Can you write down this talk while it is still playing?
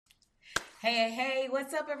Hey,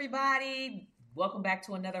 what's up, everybody? Welcome back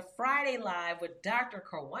to another Friday Live with Dr.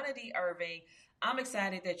 Karwanity Irving. I'm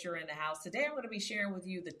excited that you're in the house. Today, I'm going to be sharing with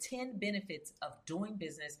you the 10 benefits of doing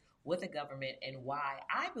business with the government and why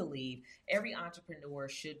I believe every entrepreneur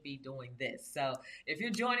should be doing this. So, if you're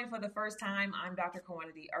joining for the first time, I'm Dr.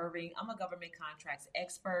 Karwanity Irving. I'm a government contracts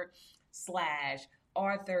expert slash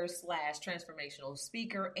author slash transformational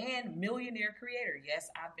speaker and millionaire creator. Yes,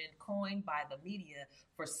 I've been coined by the media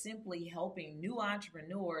for simply helping new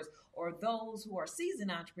entrepreneurs or those who are seasoned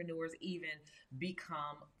entrepreneurs even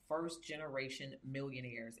become first generation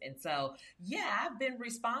millionaires. And so, yeah, I've been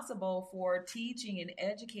responsible for teaching and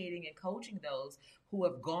educating and coaching those who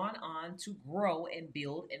have gone on to grow and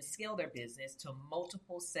build and scale their business to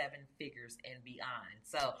multiple seven figures and beyond.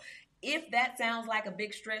 So, if that sounds like a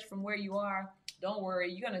big stretch from where you are, don't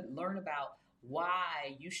worry. You're going to learn about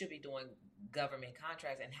why you should be doing government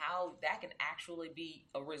contracts and how that can actually be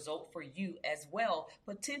a result for you as well,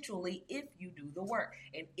 potentially, if you do the work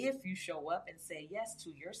and if you show up and say yes to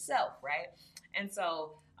yourself, right? And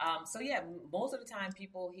so yeah, most of the time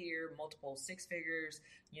people hear multiple six figures.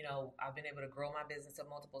 I've been able to grow my business to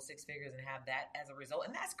multiple six figures and have that as a result,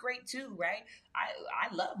 and that's great too, right? I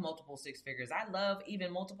love multiple six figures. I love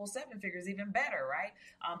even multiple seven figures, even better, right?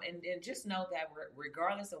 And just know that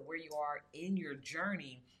regardless of where you are in your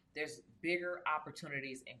journey, there's bigger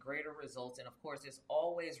opportunities and greater results. And of course, there's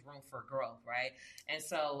always room for growth, right? And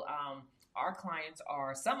so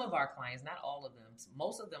some of our clients, not all of them,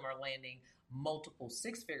 most of them are landing multiple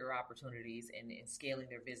six figure opportunities and scaling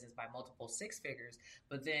their business by multiple six figures.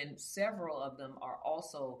 But then several of them are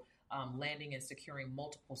also landing and securing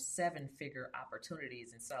multiple seven figure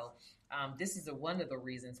opportunities. And so this is one of the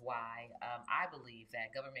reasons why I believe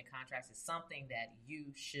that government contracts is something that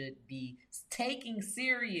you should be taking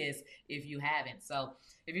serious if you haven't. So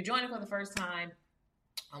if you're joining for the first time,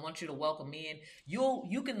 I want you to welcome in.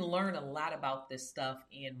 You can learn a lot about this stuff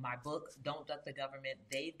in my book, Don't Duck the Government.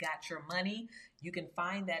 They've got your money. You can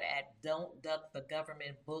find that at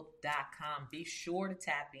don'tduckthegovernmentbook.com. Be sure to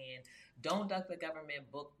tap in,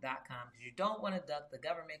 don'tduckthegovernmentbook.com, because you don't want to duck the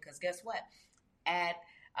government, because guess what?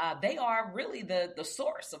 They are really the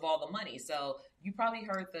source of all the money. So you probably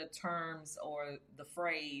heard the terms or the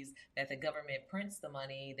phrase that the government prints the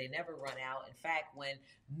money, they never run out. In fact, when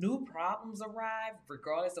new problems arrive,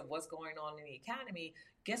 regardless of what's going on in the economy,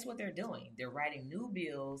 guess what they're doing? They're writing new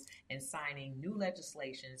bills and signing new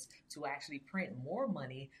legislations to actually print more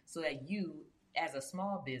money so that you, as a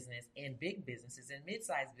small business and big businesses and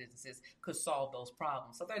mid-sized businesses, could solve those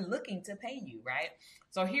problems. So they're looking to pay you, right?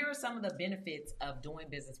 So here are some of the benefits of doing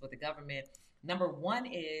business with the government. Number one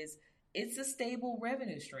is it's a stable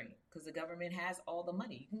revenue stream because the government has all the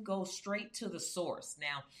money. You can go straight to the source.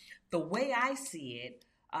 Now, the way I see it,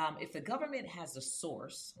 if the government has the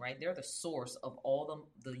source, right, they're the source of all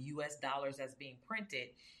the US dollars that's being printed,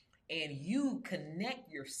 and you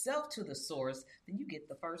connect yourself to the source, then you get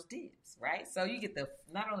the first dibs, right? So you get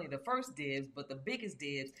not only the first dibs, but the biggest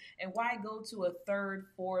dibs. And why go to a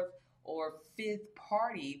third, fourth, or fifth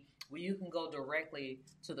party where you can go directly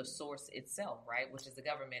to the source itself, right? Which is the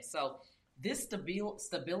government. So this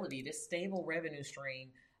stability, this stable revenue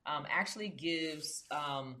stream actually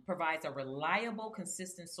provides a reliable,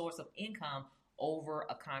 consistent source of income over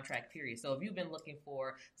a contract period. So if you've been looking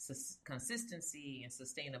for consistency and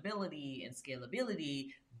sustainability and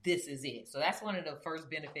scalability, this is it. So that's one of the first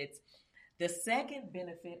benefits. The second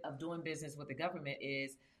benefit of doing business with the government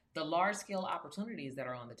is the large scale opportunities that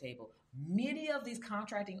are on the table. Many of these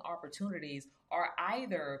contracting opportunities are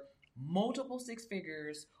either multiple six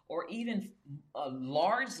figures or even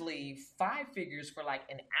largely five figures for like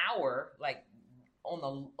an hour, like on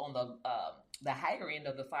the higher end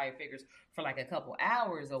of the five figures for like a couple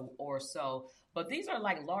hours or so. But these are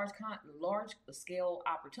like large scale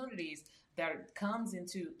opportunities that comes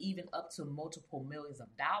into even up to multiple millions of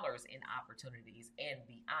dollars in opportunities and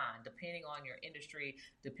beyond, depending on your industry,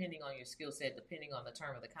 depending on your skill set, depending on the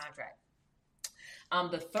term of the contract.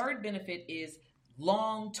 The third benefit is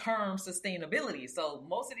long-term sustainability. So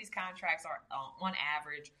most of these contracts are on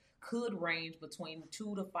average could range between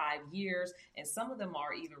 2 to 5 years, and some of them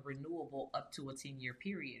are even renewable up to a 10-year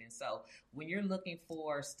period. And so when you're looking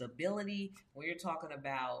for stability, when you're talking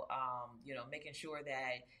about, making sure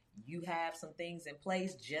that you have some things in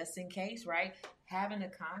place just in case, right? Having a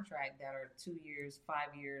contract that are 2 years,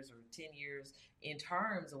 5 years, or 10 years in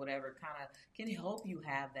terms or whatever kind of can help you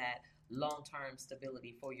have that long-term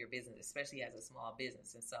stability for your business, especially as a small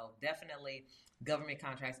business. And so definitely government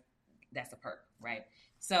contracts that's a perk, right?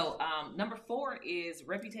 So number 4 is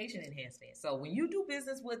reputation enhancement. So when you do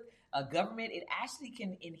business with a government, it actually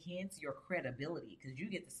can enhance your credibility because you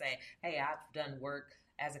get to say, hey, I've done work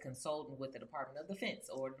as a consultant with the Department of Defense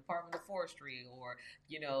or the Department of Forestry or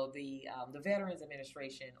the Veterans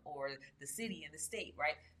Administration or the city and the state,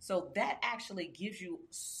 right? So that actually gives you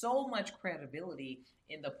so much credibility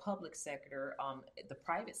in the public sector, the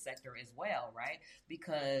private sector as well, right?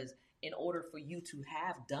 Because in order for you to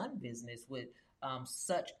have done business with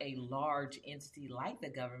such a large entity like the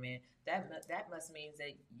government, that must mean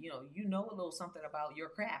that you know a little something about your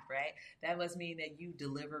craft, right? That must mean that you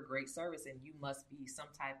deliver great service, and you must be some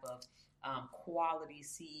type of quality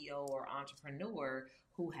CEO or entrepreneur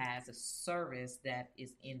who has a service that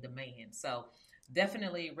is in demand. So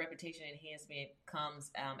definitely, reputation enhancement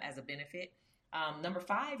comes as a benefit. Number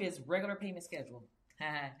 5 is regular payment schedule.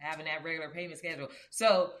 Having that regular payment schedule.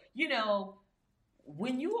 So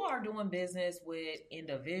when you are doing business with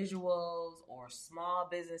individuals or small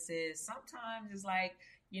businesses, sometimes it's like,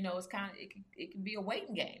 it's kind of, it can be a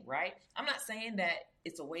waiting game, right? I'm not saying that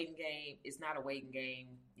it's a waiting game. It's not a waiting game,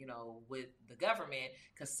 with the government,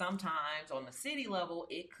 because sometimes on the city level,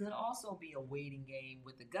 it could also be a waiting game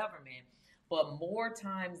with the government. But more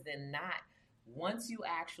times than not, once you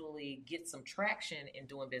actually get some traction in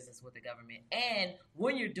doing business with the government, and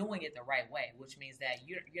when you're doing it the right way, which means that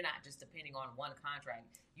you're not just depending on one contract,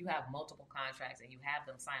 you have multiple contracts and you have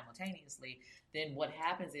them simultaneously, then what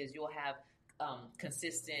happens is you'll have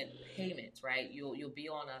consistent payments, right? You'll be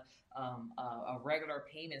on a regular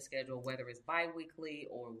payment schedule, whether it's biweekly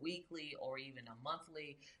or weekly or even a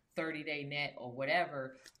monthly 30-day net or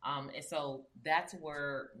whatever. And so that's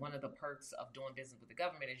where one of the perks of doing business with the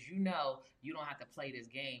government is, you don't have to play this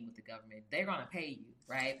game with the government. They're going to pay you,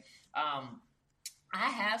 right? I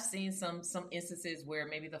have seen some instances where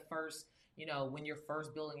maybe the first, when you're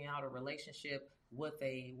first building out a relationship with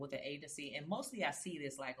an agency, and mostly I see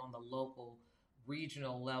this like on the local,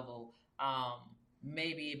 regional level,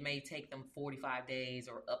 maybe it may take them 45 days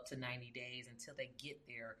or up to 90 days until they get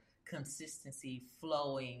their consistency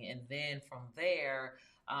flowing, and then from there,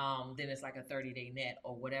 then it's like a 30-day net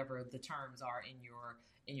or whatever the terms are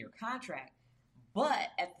in your contract. But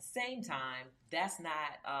at the same time, that's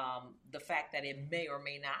not the fact that it may or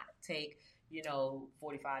may not take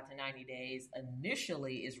 45 to 90 days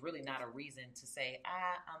initially is really not a reason to say,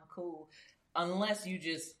 I'm cool, unless you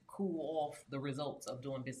just cool off the results of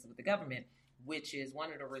doing business with the government, which is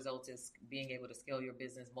one of the results is being able to scale your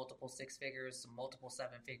business multiple 6 figures, multiple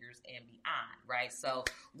 7 figures, and beyond, right? So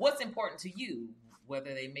what's important to you,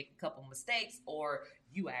 whether they make a couple mistakes or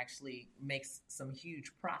you actually make some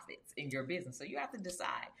huge profits in your business. So you have to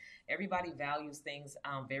decide. Everybody values things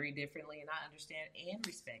very differently, and I understand and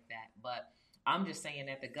respect that. But I'm just saying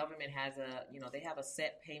that the government has they have a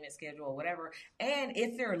set payment schedule or whatever. And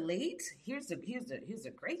if they're late, here's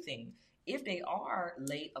the great thing. If they are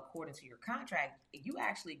late according to your contract, you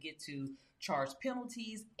actually get to charge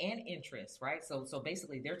penalties and interest, right? So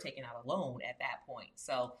basically they're taking out a loan at that point.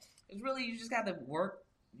 So it's really, you just got to work,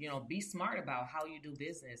 be smart about how you do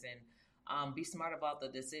business, and be smart about the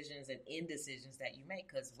decisions and indecisions that you make,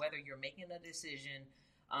 because whether you're making a decision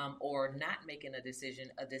or not making a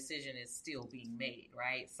decision is still being made,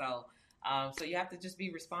 right? So you have to just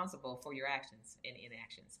be responsible for your actions and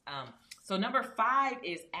inactions. So number 5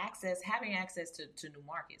 is having access to new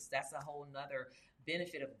markets. That's a whole nother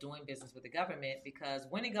benefit of doing business with the government, because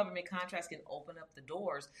winning government contracts can open up the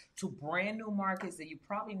doors to brand new markets that you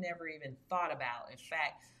probably never even thought about. In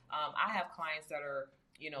fact, I have clients that are,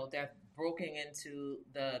 they're broken into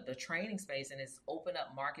the training space, and it's opened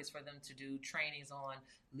up markets for them to do trainings on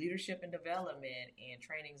leadership and development, and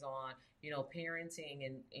trainings on, parenting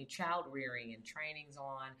and child rearing, and trainings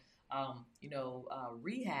on,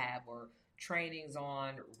 rehab, or trainings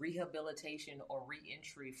on rehabilitation or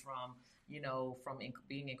reentry from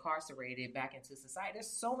being incarcerated back into society. There's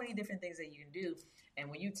so many different things that you can do. And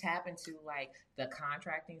when you tap into like the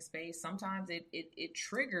contracting space, sometimes it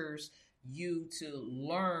triggers you to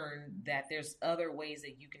learn that there's other ways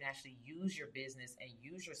that you can actually use your business and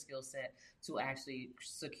use your skill set to actually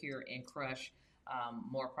secure and crush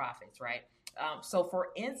more profits, right? So for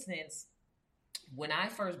instance, when I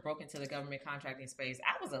first broke into the government contracting space,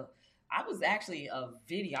 I was actually a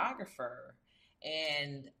videographer,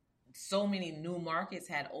 and so many new markets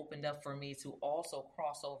had opened up for me to also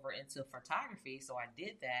cross over into photography. So I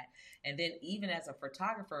did that. And then even as a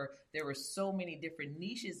photographer, there were so many different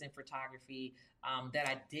niches in photography that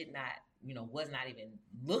I did not, was not even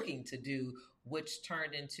looking to do, which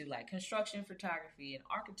turned into like construction photography and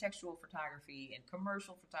architectural photography and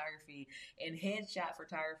commercial photography and headshot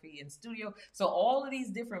photography and studio. So all of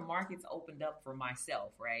these different markets opened up for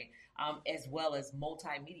myself, right? As well as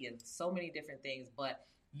multimedia, so many different things. But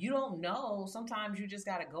you don't know. Sometimes you just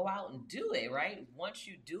got to go out and do it, right? Once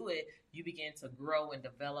you do it, you begin to grow and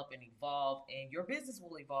develop and evolve, and your business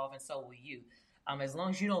will evolve, and so will you. As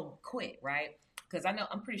long as you don't quit, right? Because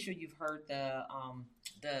I'm pretty sure you've heard the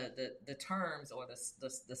terms or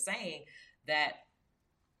the saying that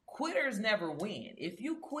quitters never win. If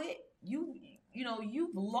you quit,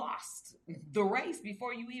 you've lost the race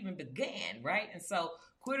before you even began, right? And so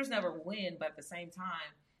quitters never win, but at the same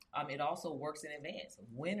time, it also works in advance.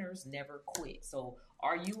 Winners never quit. So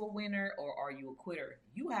are you a winner or are you a quitter?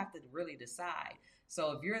 You have to really decide.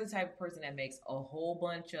 So if you're the type of person that makes a whole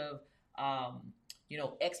bunch of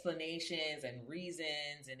explanations and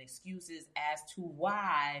reasons and excuses as to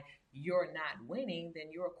why you're not winning,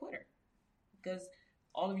 then you're a quitter, because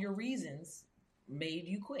all of your reasons made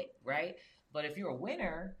you quit, right? But if you're a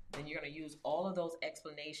winner, then you're going to use all of those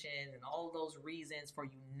explanations and all of those reasons for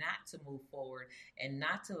you not to move forward and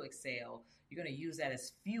not to excel. You're going to use that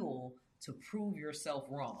as fuel to prove yourself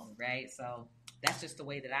wrong, right? So that's just the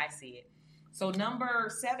way that I see it. So number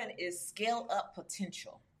 7 is scale up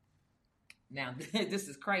potential. Now, this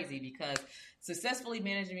is crazy because successfully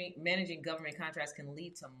managing government contracts can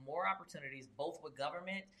lead to more opportunities, both with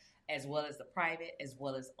government as well as the private, as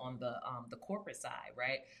well as on the corporate side,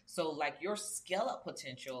 right? So like your scale up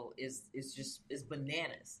potential is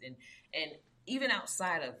bananas, and even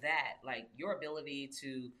outside of that, like your ability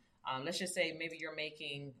to let's just say maybe you're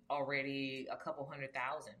making already a couple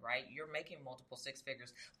 100,000, right? You're making multiple six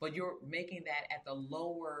figures, but you're making that at the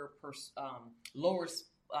lower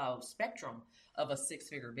spectrum of a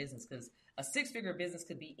six-figure business, because a six-figure business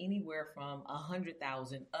could be anywhere from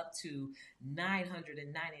 100,000 up to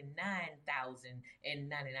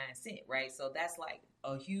 999,099 cents, right? So that's like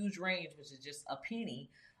a huge range, which is just a penny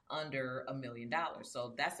under $1 million.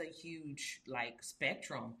 So that's a huge like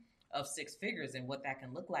spectrum of six figures and what that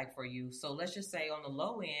can look like for you. So let's just say on the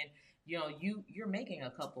low end, you're making a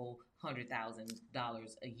couple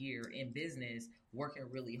 $100,000 a year in business, working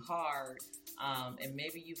really hard, and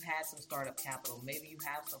maybe you've had some startup capital, maybe you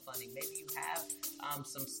have some funding, maybe you have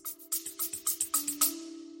some.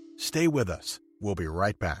 Stay with us. We'll be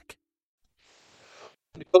right back.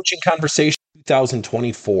 Coaching Conversation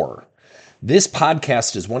 2024. This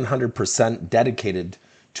podcast is 100% dedicated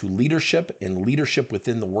to leadership and leadership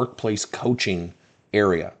within the workplace coaching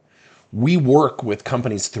area. We work with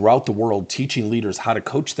companies throughout the world teaching leaders how to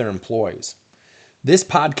coach their employees. This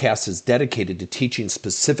podcast is dedicated to teaching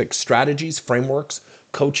specific strategies, frameworks,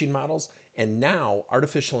 coaching models, and now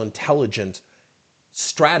artificial intelligence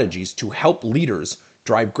strategies to help leaders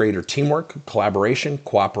drive greater teamwork, collaboration,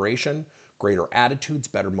 cooperation, greater attitudes,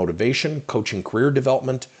 better motivation, coaching career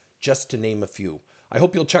development, just to name a few. I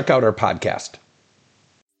hope you'll check out our podcast.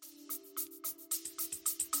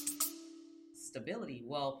 Stability.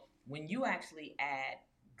 Well, when you actually add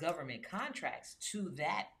government contracts to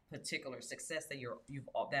that particular success that you've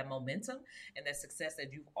that momentum and that success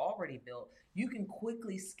that you've already built, you can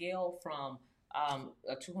quickly scale from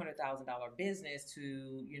a $200,000 business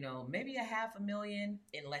to maybe $500,000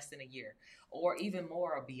 in less than a year, or even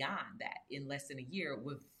more or beyond that in less than a year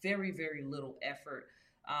with very, very little effort.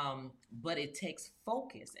 But it takes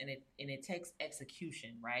focus and it takes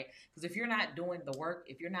execution, right? Because if you're not doing the work,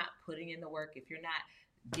 if you're not putting in the work, if you're not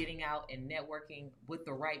getting out and networking with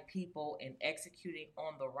the right people and executing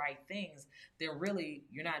on the right things, then really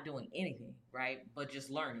you're not doing anything, right? But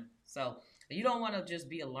just learning. So you don't want to just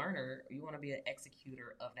be a learner. You want to be an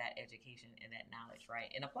executor of that education and that knowledge,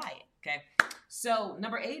 right? And apply it, okay? So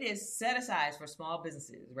number 8 is set aside for small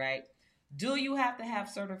businesses, right? Do you have to have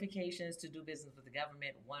certifications to do business with the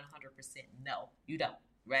government? 100% no, you don't,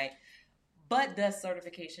 right? But does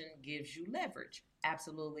certification gives you leverage?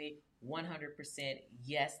 Absolutely, 100%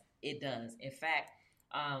 yes, it does. In fact,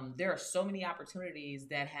 there are so many opportunities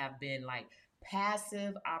that have been like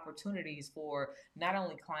passive opportunities for not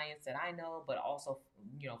only clients that I know, but also,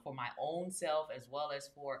 for my own self, as well as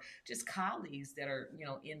for just colleagues that are,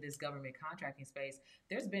 in this government contracting space.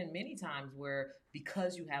 There's been many times where,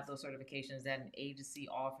 because you have those certifications, that an agency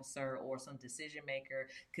officer or some decision maker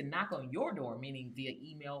can knock on your door, meaning via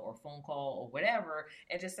email or phone call or whatever,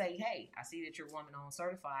 and just say, hey, I see that you're woman-owned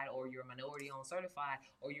certified, or you're minority-owned certified,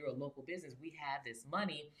 or you're a local business. We have this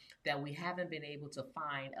money that we haven't been able to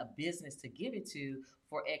find a business to give it to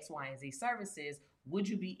for X, Y, and Z services. Would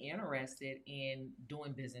you be interested in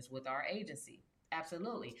doing business with our agency?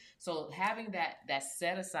 Absolutely. So having that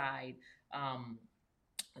set aside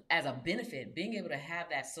as a benefit, being able to have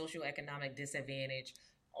that socioeconomic disadvantage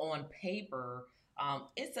on paper,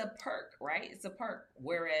 it's a perk, right? It's a perk.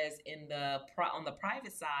 Whereas on the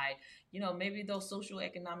private side, maybe those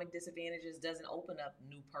socioeconomic disadvantages doesn't open up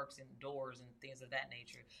new perks and doors and things of that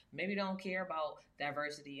nature. Maybe don't care about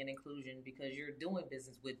diversity and inclusion because you're doing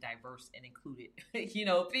business with diverse and included,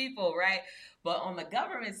 people, right? But on the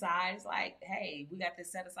government side, it's like, hey, we got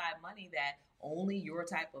this set aside money that only your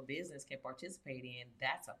type of business can participate in.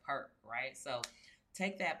 That's a perk, right? So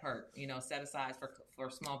take that perk, set aside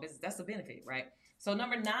for small business. That's a benefit, right? So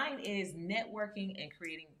number 9 is networking and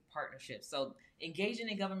creating partnerships. So engaging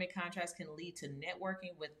in government contracts can lead to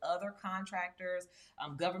networking with other contractors,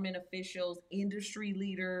 government officials, industry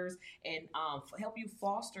leaders, and help you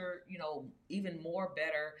foster, even more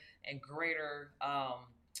better and greater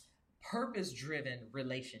purpose-driven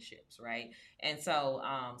relationships, right? And so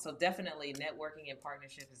definitely networking and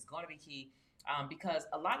partnership is going to be key. Because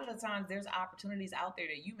a lot of the times there's opportunities out there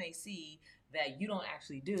that you may see that you don't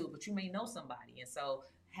actually do, but you may know somebody. And so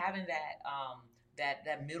having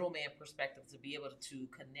that middleman perspective to be able to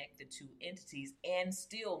connect the two entities and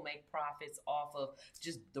still make profits off of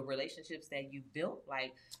just the relationships that you built,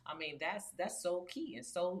 that's so key and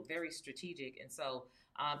so very strategic. And so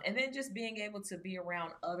and then just being able to be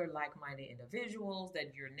around other like-minded individuals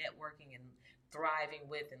that you're networking and thriving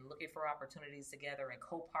with and looking for opportunities together and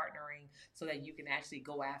co-partnering so that you can actually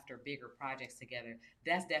go after bigger projects together.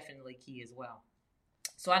 That's definitely key as well.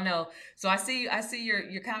 So I see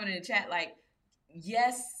your comment in the chat, like,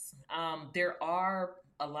 yes, there are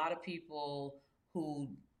a lot of people who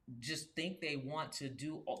just think they want to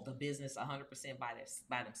do the business 100%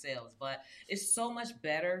 by themselves, but it's so much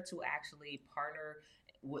better to actually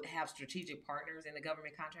have strategic partners in the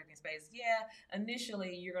government contracting space. Yeah,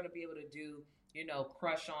 initially you're going to be able to do,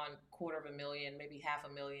 crush on $250,000, maybe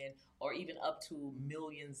 $500,000, or even up to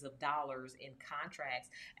millions of dollars in contracts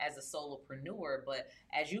as a solopreneur. But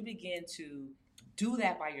as you begin to do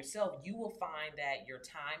that by yourself, you will find that your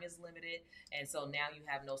time is limited. And so now you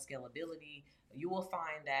have no scalability. You will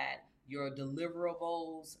find that your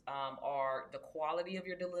deliverables are the quality of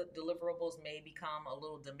your deliverables may become a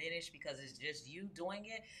little diminished because it's just you doing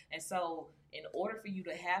it. And so in order for you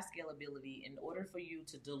to have scalability, in order for you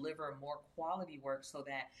to deliver more quality work so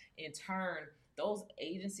that in turn those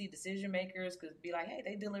agency decision makers could be like, hey,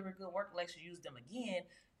 they deliver good work, let's use them again,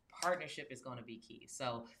 partnership is going to be key.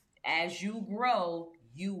 So as you grow,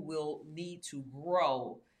 you will need to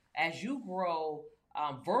grow. As you grow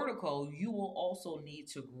vertical, you will also need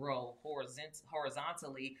to grow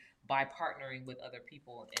horizontally by partnering with other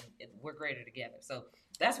people, and we're greater together. So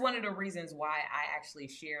that's one of the reasons why I actually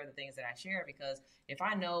share the things that I share, because if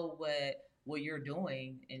I know what you're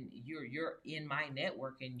doing and you're in my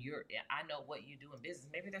network and I know what you do in business,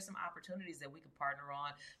 maybe there's some opportunities that we could partner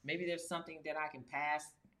on. Maybe there's something that I can pass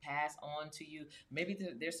on to you. Maybe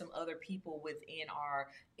there's some other people within our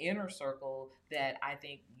inner circle that I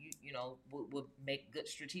think would make good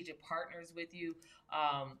strategic partners with you,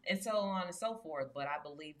 and so on and so forth. But I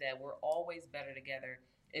believe that we're always better together.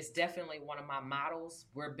 It's definitely one of my models.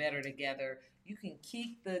 We're better together. You can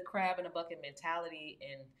keep the crab in a bucket mentality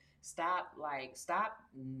and stop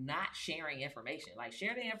not sharing information. Like,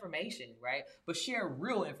 share the information, right? But share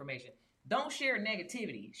real information. Don't share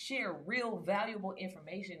negativity. Share real valuable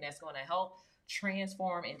information that's going to help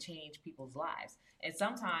transform and change people's lives. And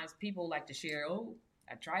sometimes people like to share, oh,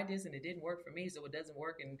 I tried this and it didn't work for me, so it doesn't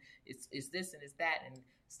work, and it's this and it's that. And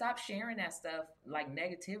stop sharing that stuff, like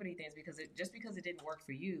negativity things, because just because it didn't work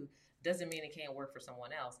for you doesn't mean it can't work for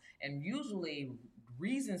someone else. And usually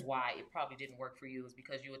reasons why it probably didn't work for you is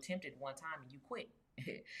because you attempted one time and you quit,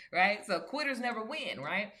 right? So quitters never win,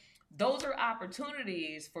 right? Those are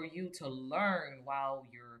opportunities for you to learn while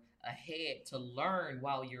you're ahead, to learn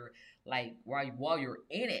while you're while you're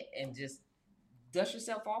in it, and just dust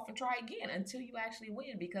yourself off and try again until you actually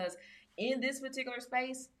win. Because in this particular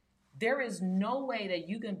space, there is no way that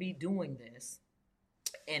you can be doing this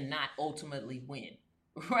and not ultimately win,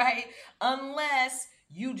 right? Unless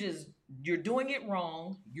you just you're doing it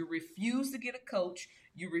wrong. You refuse to get a coach.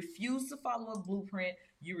 You refuse to follow a blueprint.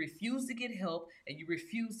 You refuse to get help, and you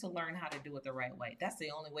refuse to learn how to do it the right way. That's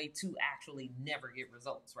the only way to actually never get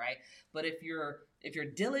results, right? But if you're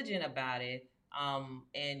diligent about it,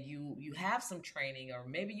 and you have some training, or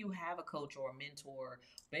maybe you have a coach or a mentor,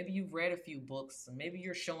 maybe you've read a few books, maybe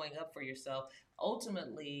you're showing up for yourself.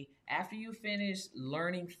 Ultimately, after you finish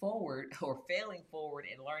learning forward or failing forward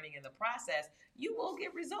and learning in the process, you will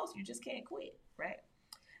get results. You just can't quit, right?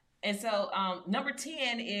 And so, number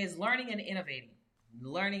 10 is learning and innovating.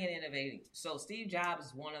 Learning and innovating. So, Steve Jobs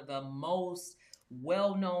is one of the most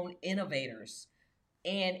well known innovators.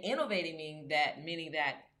 And innovating meaning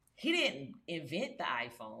that he didn't invent the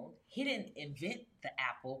iPhone, he didn't invent the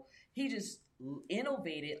Apple. He just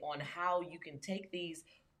innovated on how you can take these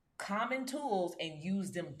common tools and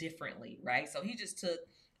use them differently, right? So he just took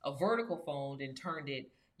a vertical phone and turned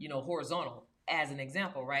it, horizontal, as an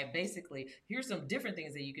example, right? Basically, here's some different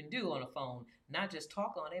things that you can do on a phone, not just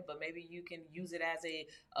talk on it, but maybe you can use it as a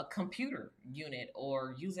computer unit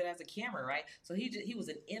or use it as a camera, right? So he was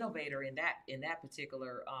an innovator in that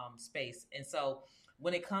particular space. And so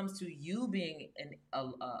when it comes to you being an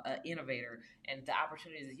innovator and the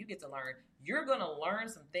opportunities that you get to learn, you're going to learn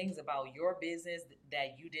some things about your business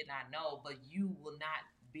that you did not know, but you will not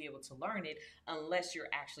be able to learn it unless you're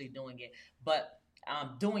actually doing it. But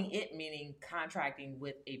doing it meaning contracting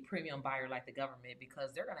with a premium buyer like the government,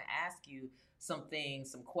 because they're going to ask you some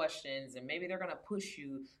things, some questions, and maybe they're going to push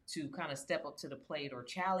you to kind of step up to the plate or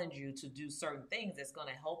challenge you to do certain things that's going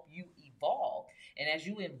to help you evolve. And as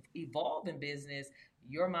you evolve in business,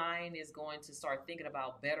 your mind is going to start thinking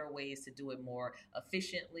about better ways to do it more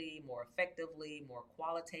efficiently, more effectively, more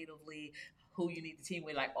qualitatively, who you need to team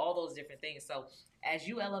with, like all those different things. So as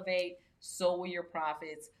you elevate, so will your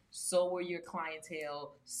profits, so will your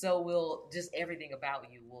clientele, so will just everything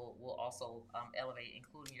about you will also elevate,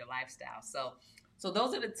 including your lifestyle. So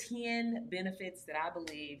those are the 10 benefits that I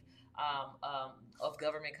believe of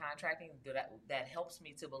government contracting that helps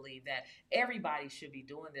me to believe that everybody should be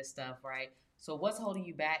doing this stuff, right? So what's holding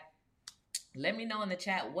you back? Let me know in the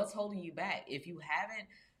chat what's holding you back. If you haven't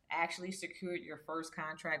actually secured your first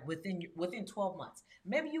contract within 12 months.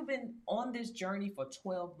 Maybe you've been on this journey for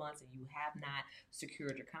 12 months and you have not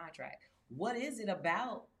secured your contract. What is it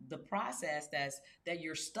about the process that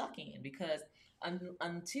you're stuck in? Because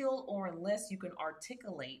until or unless you can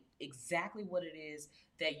articulate exactly what it is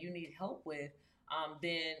that you need help with,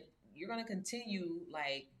 then you're going to continue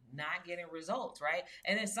like not getting results, right?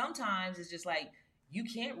 And then sometimes it's just like you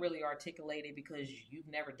can't really articulate it because you've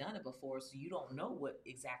never done it before, so you don't know what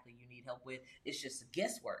exactly you need help with. It's just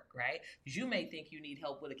guesswork, right? Because you may think you need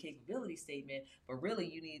help with a capability statement, but really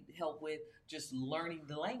you need help with just learning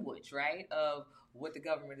the language, right, of what the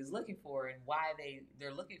government is looking for and why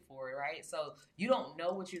they're looking for it, right? So you don't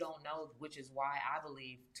know what you don't know, which is why I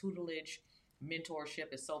believe tutelage,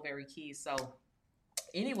 mentorship is so very key. So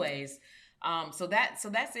anyways, so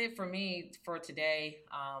that's it for me for today.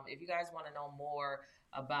 If you guys want to know more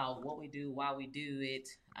about what we do, why we do it,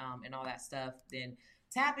 and all that stuff, then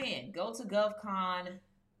tap in. Go to GovCon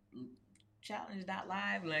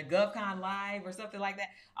challenge.live, like GovCon Live or something like that.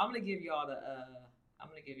 I'm gonna give y'all the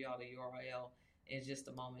URL in just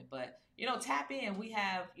a moment. But tap in. We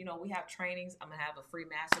have trainings. I'm gonna have a free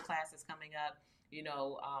masterclass that's coming up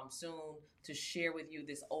soon to share with you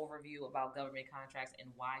this overview about government contracts and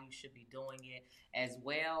why you should be doing it as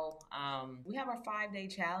well. We have our 5-day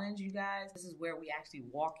challenge, you guys. This is where we actually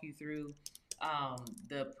walk you through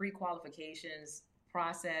the pre-qualifications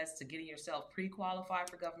process to getting yourself pre-qualified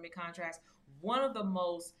for government contracts. One of the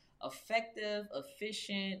most effective,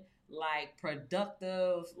 efficient,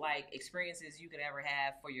 productive, experiences you could ever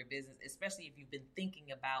have for your business, especially if you've been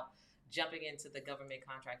thinking about jumping into the government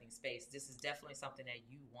contracting space. This is definitely something that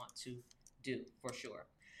you want to do for sure.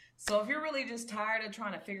 So if you're really just tired of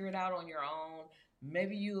trying to figure it out on your own,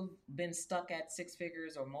 maybe you've been stuck at 6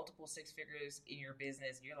 figures or multiple 6 figures in your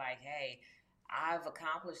business. You're like, hey, I've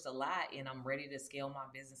accomplished a lot and I'm ready to scale my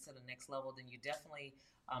business to the next level. Then you definitely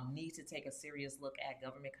need to take a serious look at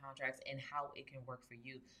government contracts and how it can work for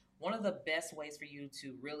you. One of the best ways for you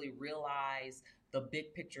to really realize the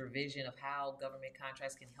big picture vision of how government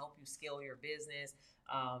contracts can help you scale your business,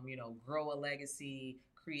 grow a legacy,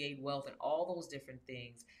 create wealth, and all those different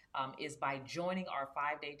things is by joining our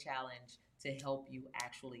 5-day challenge to help you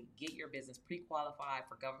actually get your business pre-qualified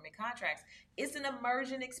for government contracts. It's an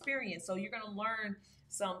immersion experience. So you're going to learn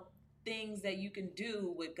some things that you can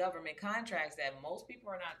do with government contracts that most people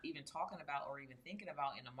are not even talking about or even thinking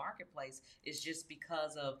about in the marketplace. It's just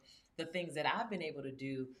because of the things that I've been able to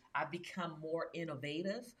do. I've become more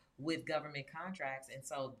innovative with government contracts. And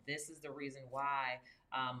so this is the reason why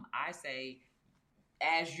I say,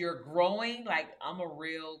 as you're growing, like I'm a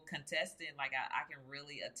real contestant, like I can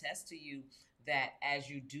really attest to you that as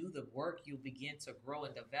you do the work, you'll begin to grow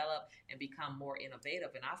and develop and become more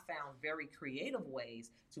innovative. And I found very creative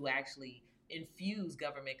ways to actually infuse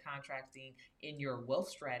government contracting in your wealth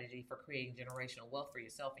strategy for creating generational wealth for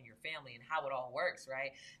yourself and your family, and how it all works,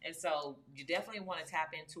 right? And so you definitely want to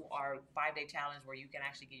tap into our 5-day challenge where you can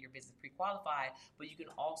actually get your business pre-qualified, but you can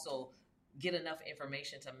also get enough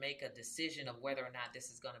information to make a decision of whether or not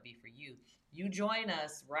this is going to be for you. You join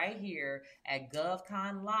us right here at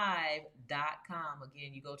govconlive.com.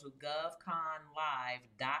 Again, you go to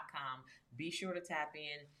govconlive.com. Be sure to tap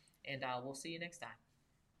in, and we'll see you next time.